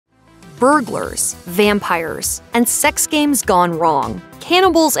burglars, vampires, and sex games gone wrong.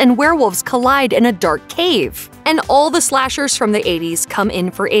 Cannibals and werewolves collide in a dark cave. And all the slashers from the 80s come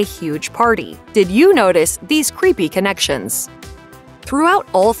in for a huge party. Did you notice these creepy connections? Throughout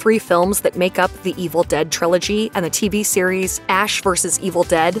all three films that make up the Evil Dead trilogy and the TV series Ash vs. Evil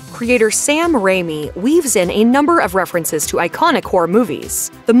Dead, creator Sam Raimi weaves in a number of references to iconic horror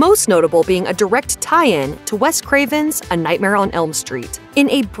movies, the most notable being a direct tie-in to Wes Craven's A Nightmare on Elm Street. In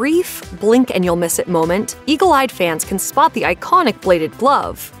a brief blink-and-you'll-miss-it moment, eagle-eyed fans can spot the iconic bladed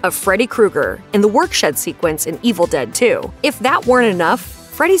glove of Freddy Krueger in the workshed sequence in Evil Dead 2. If that weren't enough,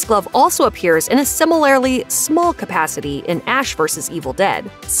 Freddy's glove also appears in a similarly small capacity in Ash vs. Evil Dead,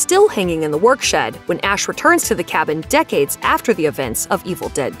 still hanging in the workshed when Ash returns to the cabin decades after the events of Evil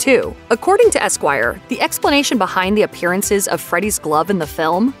Dead 2. According to Esquire, the explanation behind the appearances of Freddy's glove in the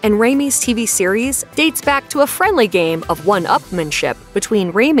film and Raimi's TV series dates back to a friendly game of one-upmanship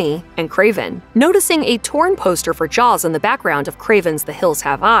between Raimi and Craven. Noticing a torn poster for Jaws in the background of Craven's The Hills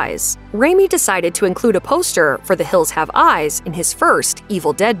Have Eyes, Raimi decided to include a poster for The Hills Have Eyes in his first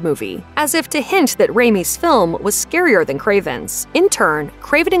Evil Dead movie, as if to hint that Raimi's film was scarier than Craven's. In turn,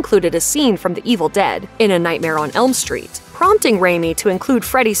 Craven included a scene from The Evil Dead in A Nightmare on Elm Street, prompting Raimi to include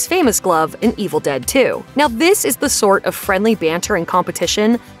Freddy's famous glove in Evil Dead 2. Now, this is the sort of friendly banter and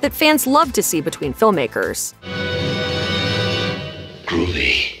competition that fans love to see between filmmakers.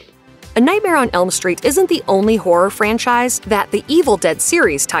 Groovy. A Nightmare on Elm Street isn't the only horror franchise that the Evil Dead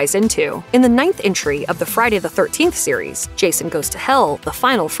series ties into. In the 9th entry of the Friday the 13th series, Jason Goes to Hell: The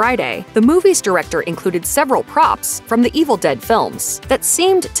Final Friday, the movie's director included several props from the Evil Dead films that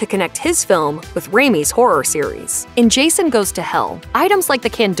seemed to connect his film with Raimi's horror series. In Jason Goes to Hell, items like the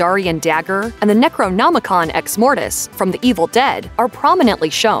Kandarian dagger and the Necronomicon Ex Mortis from the Evil Dead are prominently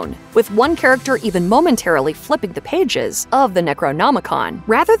shown, with one character even momentarily flipping the pages of the Necronomicon.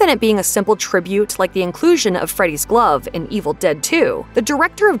 Rather than it being a simple tribute like the inclusion of Freddy's glove in Evil Dead 2, the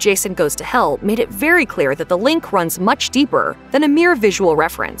director of Jason Goes to Hell made it very clear that the link runs much deeper than a mere visual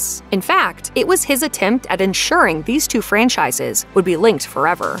reference. In fact, it was his attempt at ensuring these two franchises would be linked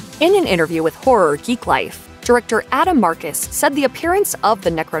forever. In an interview with Horror Geek Life, director Adam Marcus said the appearance of the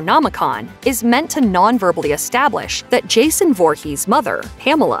Necronomicon is meant to non-verbally establish that Jason Voorhees' mother,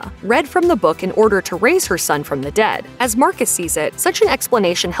 Pamela, read from the book in order to raise her son from the dead. As Marcus sees it, such an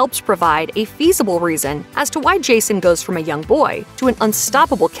explanation helps provide a feasible reason as to why Jason goes from a young boy to an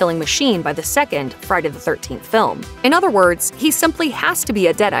unstoppable killing machine by the second Friday the 13th film. In other words, he simply has to be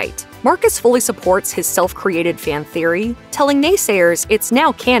a Deadite. Marcus fully supports his self-created fan theory, telling naysayers it's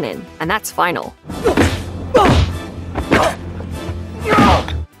now canon, and that's final.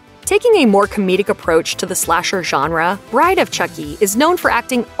 Taking a more comedic approach to the slasher genre, Bride of Chucky is known for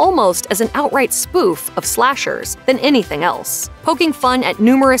acting almost as an outright spoof of slashers than anything else. Poking fun at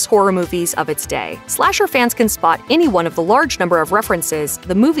numerous horror movies of its day, slasher fans can spot any one of the large number of references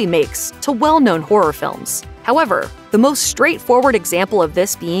the movie makes to well-known horror films. However, the most straightforward example of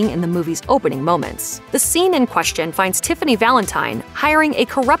this being in the movie's opening moments. The scene in question finds Tiffany Valentine hiring a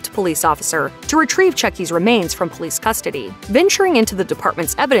corrupt police officer to retrieve Chucky's remains from police custody. Venturing into the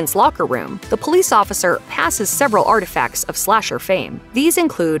department's evidence locker room, the police officer passes several artifacts of slasher fame. These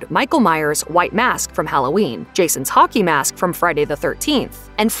include Michael Myers' white mask from Halloween, Jason's hockey mask from Friday the 13th,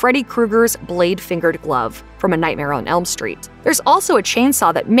 and Freddy Krueger's blade-fingered glove from A Nightmare on Elm Street. There's also a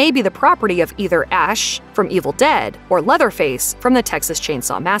chainsaw that may be the property of either Ash from Evil Dead or Leatherface from the Texas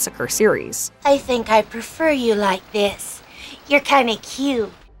Chainsaw Massacre series. I think I prefer you like this. You're kinda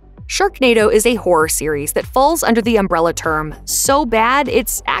cute. Sharknado is a horror series that falls under the umbrella term so bad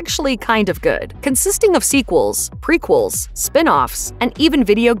it's actually kind of good. Consisting of sequels, prequels, spin-offs, and even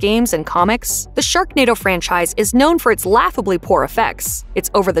video games and comics, the Sharknado franchise is known for its laughably poor effects,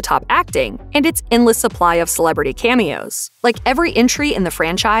 its over-the-top acting, and its endless supply of celebrity cameos. Like every entry in the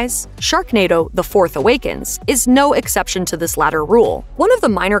franchise, Sharknado: The Fourth Awakens is no exception to this latter rule. One of the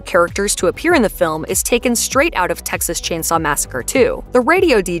minor characters to appear in the film is taken straight out of Texas Chainsaw Massacre 2, the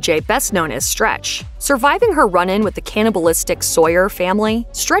radio DJ best known as Stretch. Surviving her run-in with the cannibalistic Sawyer family,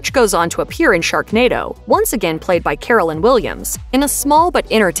 Stretch goes on to appear in Sharknado, once again played by Carolyn Williams, in a small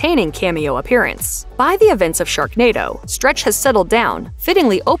but entertaining cameo appearance. By the events of Sharknado, Stretch has settled down,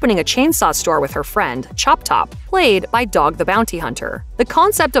 fittingly opening a chainsaw store with her friend, Chop Top, played by Dog the Bounty Hunter. The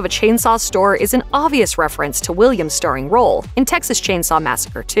concept of a chainsaw store is an obvious reference to Williams' starring role in Texas Chainsaw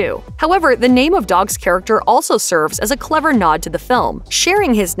Massacre 2. However, the name of Dog's character also serves as a clever nod to the film,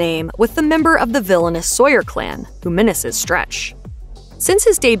 sharing his name with the member of the villainous Sawyer clan, who menaces Stretch. Since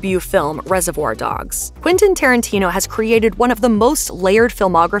his debut film, Reservoir Dogs, Quentin Tarantino has created one of the most layered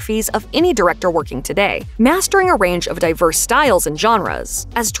filmographies of any director working today, mastering a range of diverse styles and genres.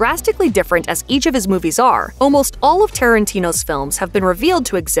 As drastically different as each of his movies are, almost all of Tarantino's films have been revealed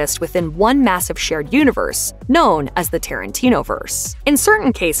to exist within one massive shared universe, known as the Tarantinoverse. In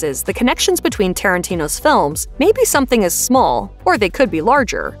certain cases, the connections between Tarantino's films may be something as small, or they could be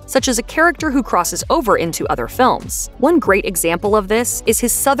larger, such as a character who crosses over into other films. One great example of this is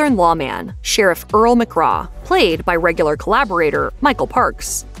his Southern lawman, Sheriff Earl McGraw, played by regular collaborator Michael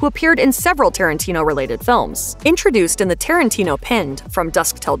Parks, who appeared in several Tarantino-related films. Introduced in the Tarantino Pinned From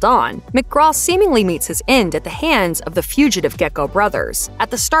Dusk Till Dawn, McGraw seemingly meets his end at the hands of the fugitive Gecko brothers at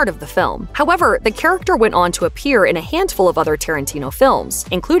the start of the film. However, the character went on to appear in a handful of other Tarantino films,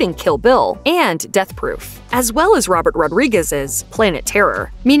 including Kill Bill and Death Proof, as well as Robert Rodriguez's Planet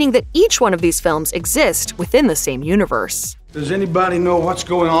Terror, meaning that each one of these films exist within the same universe. Does anybody know what's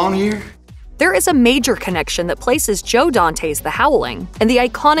going on here? There is a major connection that places Joe Dante's The Howling and the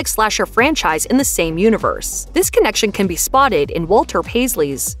iconic slasher franchise in the same universe. This connection can be spotted in Walter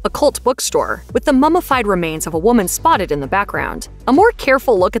Paisley's occult bookstore, with the mummified remains of a woman spotted in the background. A more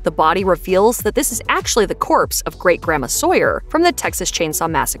careful look at the body reveals that this is actually the corpse of Great Grandma Sawyer from the Texas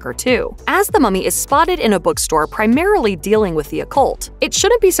Chainsaw Massacre 2. As the mummy is spotted in a bookstore primarily dealing with the occult, it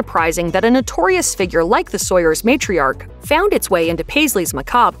shouldn't be surprising that a notorious figure like the Sawyer's matriarch found its way into Paisley's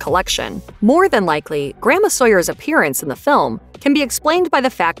macabre collection. More than likely, Grandma Sawyer's appearance in the film can be explained by the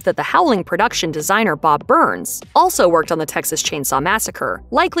fact that the Howling production designer Bob Burns also worked on the Texas Chainsaw Massacre,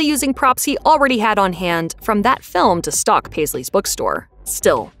 likely using props he already had on hand from that film to stock Paisley's bookstore.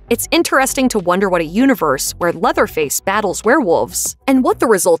 Still, it's interesting to wonder what a universe where Leatherface battles werewolves and what the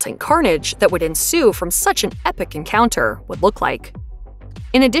resulting carnage that would ensue from such an epic encounter would look like.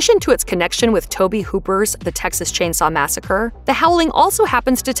 In addition to its connection with Tobe Hooper's The Texas Chainsaw Massacre, The Howling also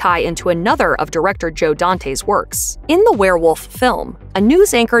happens to tie into another of director Joe Dante's works. In the werewolf film, a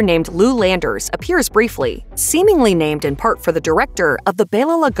news anchor named Lou Landers appears briefly, seemingly named in part for the director of the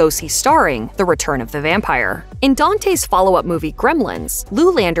Bela Lugosi starring The Return of the Vampire. In Dante's follow-up movie Gremlins,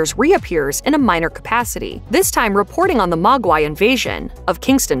 Lou Landers reappears in a minor capacity, this time reporting on the Mogwai invasion of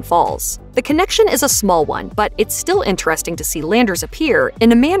Kingston Falls. The connection is a small one, but it's still interesting to see Landers appear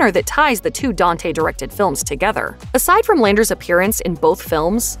in a manner that ties the two Dante-directed films together. Aside from Landers' appearance in both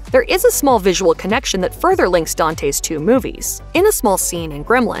films, there is a small visual connection that further links Dante's two movies. In a small scene in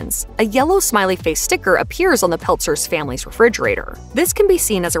Gremlins, a yellow smiley face sticker appears on the Peltzer's family's refrigerator. This can be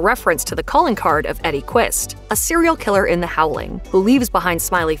seen as a reference to the calling card of Eddie Quist, a serial killer in The Howling, who leaves behind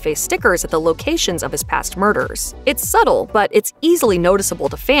smiley face stickers at the locations of his past murders. It's subtle, but it's easily noticeable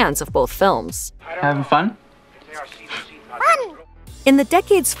to fans of both films. Having fun? In the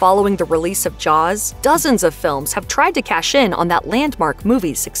decades following the release of Jaws, dozens of films have tried to cash in on that landmark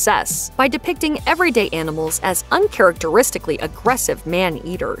movie's success by depicting everyday animals as uncharacteristically aggressive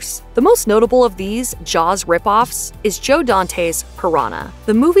man-eaters. The most notable of these Jaws ripoffs is Joe Dante's Piranha,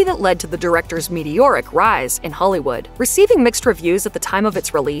 the movie that led to the director's meteoric rise in Hollywood. Receiving mixed reviews at the time of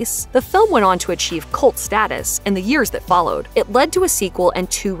its release, the film went on to achieve cult status in the years that followed. It led to a sequel and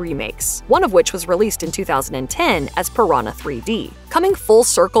 2 remakes, one of which was released in 2010 as Piranha 3D. Coming full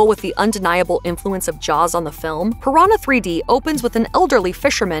circle with the undeniable influence of Jaws on the film, Piranha 3D opens with an elderly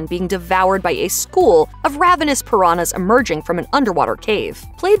fisherman being devoured by a school of ravenous piranhas emerging from an underwater cave.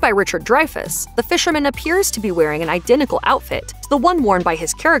 Played by Richard Dreyfuss, the fisherman appears to be wearing an identical outfit to the one worn by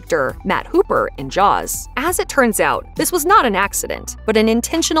his character, Matt Hooper, in Jaws. As it turns out, this was not an accident, but an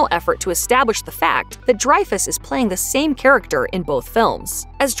intentional effort to establish the fact that Dreyfuss is playing the same character in both films.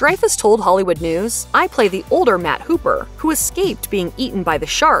 As Dreyfuss told Hollywood News, "I play the older Matt Hooper, who escaped being eaten by the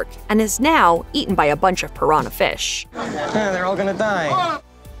shark and is now eaten by a bunch of piranha fish." They're all gonna die.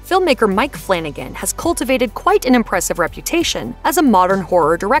 Filmmaker Mike Flanagan has cultivated quite an impressive reputation as a modern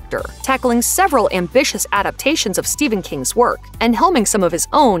horror director, tackling several ambitious adaptations of Stephen King's work and helming some of his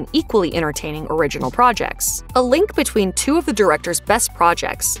own equally entertaining original projects. A link between 2 of the director's best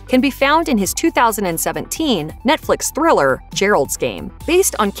projects can be found in his 2017 Netflix thriller Gerald's Game,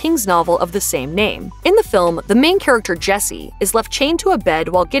 based on King's novel of the same name. In the film, the main character Jessie is left chained to a bed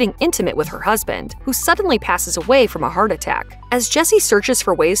while getting intimate with her husband, who suddenly passes away from a heart attack. As Jessie searches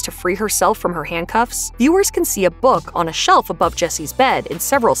for ways to free herself from her handcuffs, viewers can see a book on a shelf above Jessie's bed in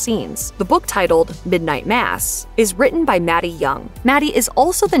several scenes. The book, titled Midnight Mass, is written by Maddie Young. Maddie is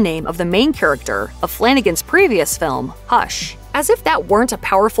also the name of the main character of Flanagan's previous film, Hush. As if that weren't a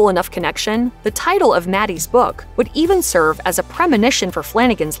powerful enough connection, the title of Maddie's book would even serve as a premonition for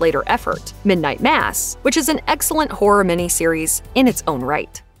Flanagan's later effort, Midnight Mass, which is an excellent horror miniseries in its own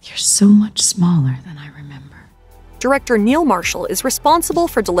right. You're so much smaller than I remember. director Neil Marshall is responsible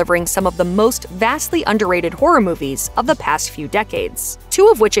for delivering some of the most vastly underrated horror movies of the past few decades, two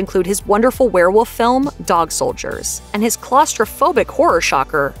of which include his wonderful werewolf film, Dog Soldiers, and his claustrophobic horror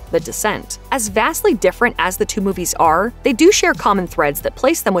shocker, The Descent. As vastly different as the two movies are, they do share common threads that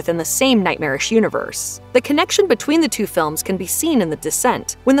place them within the same nightmarish universe. The connection between the two films can be seen in The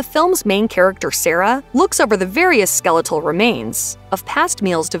Descent, when the film's main character, Sarah, looks over the various skeletal remains of past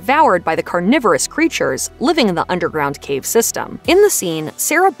meals devoured by the carnivorous creatures living in the underground cave system. In the scene,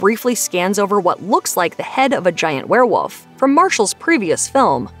 Sarah briefly scans over what looks like the head of a giant werewolf from Marshall's previous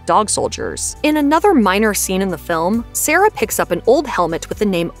film, Dog Soldiers. In another minor scene in the film, Sarah picks up an old helmet with the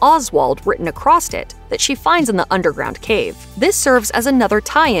name Oswald written across it that she finds in the underground cave. This serves as another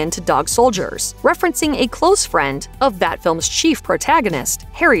tie-in to Dog Soldiers, referencing a close friend of that film's chief protagonist,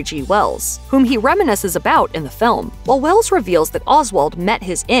 Harry G. Wells, whom he reminisces about in the film. While Wells reveals that Oswald met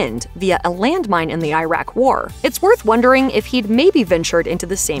his end via a landmine in the Iraq War, it's worth wondering if he'd maybe ventured into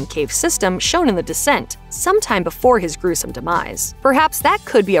the same cave system shown in The Descent sometime before his gruesome demise. Perhaps that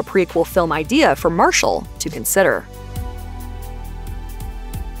could be a prequel film idea for Marshall to consider.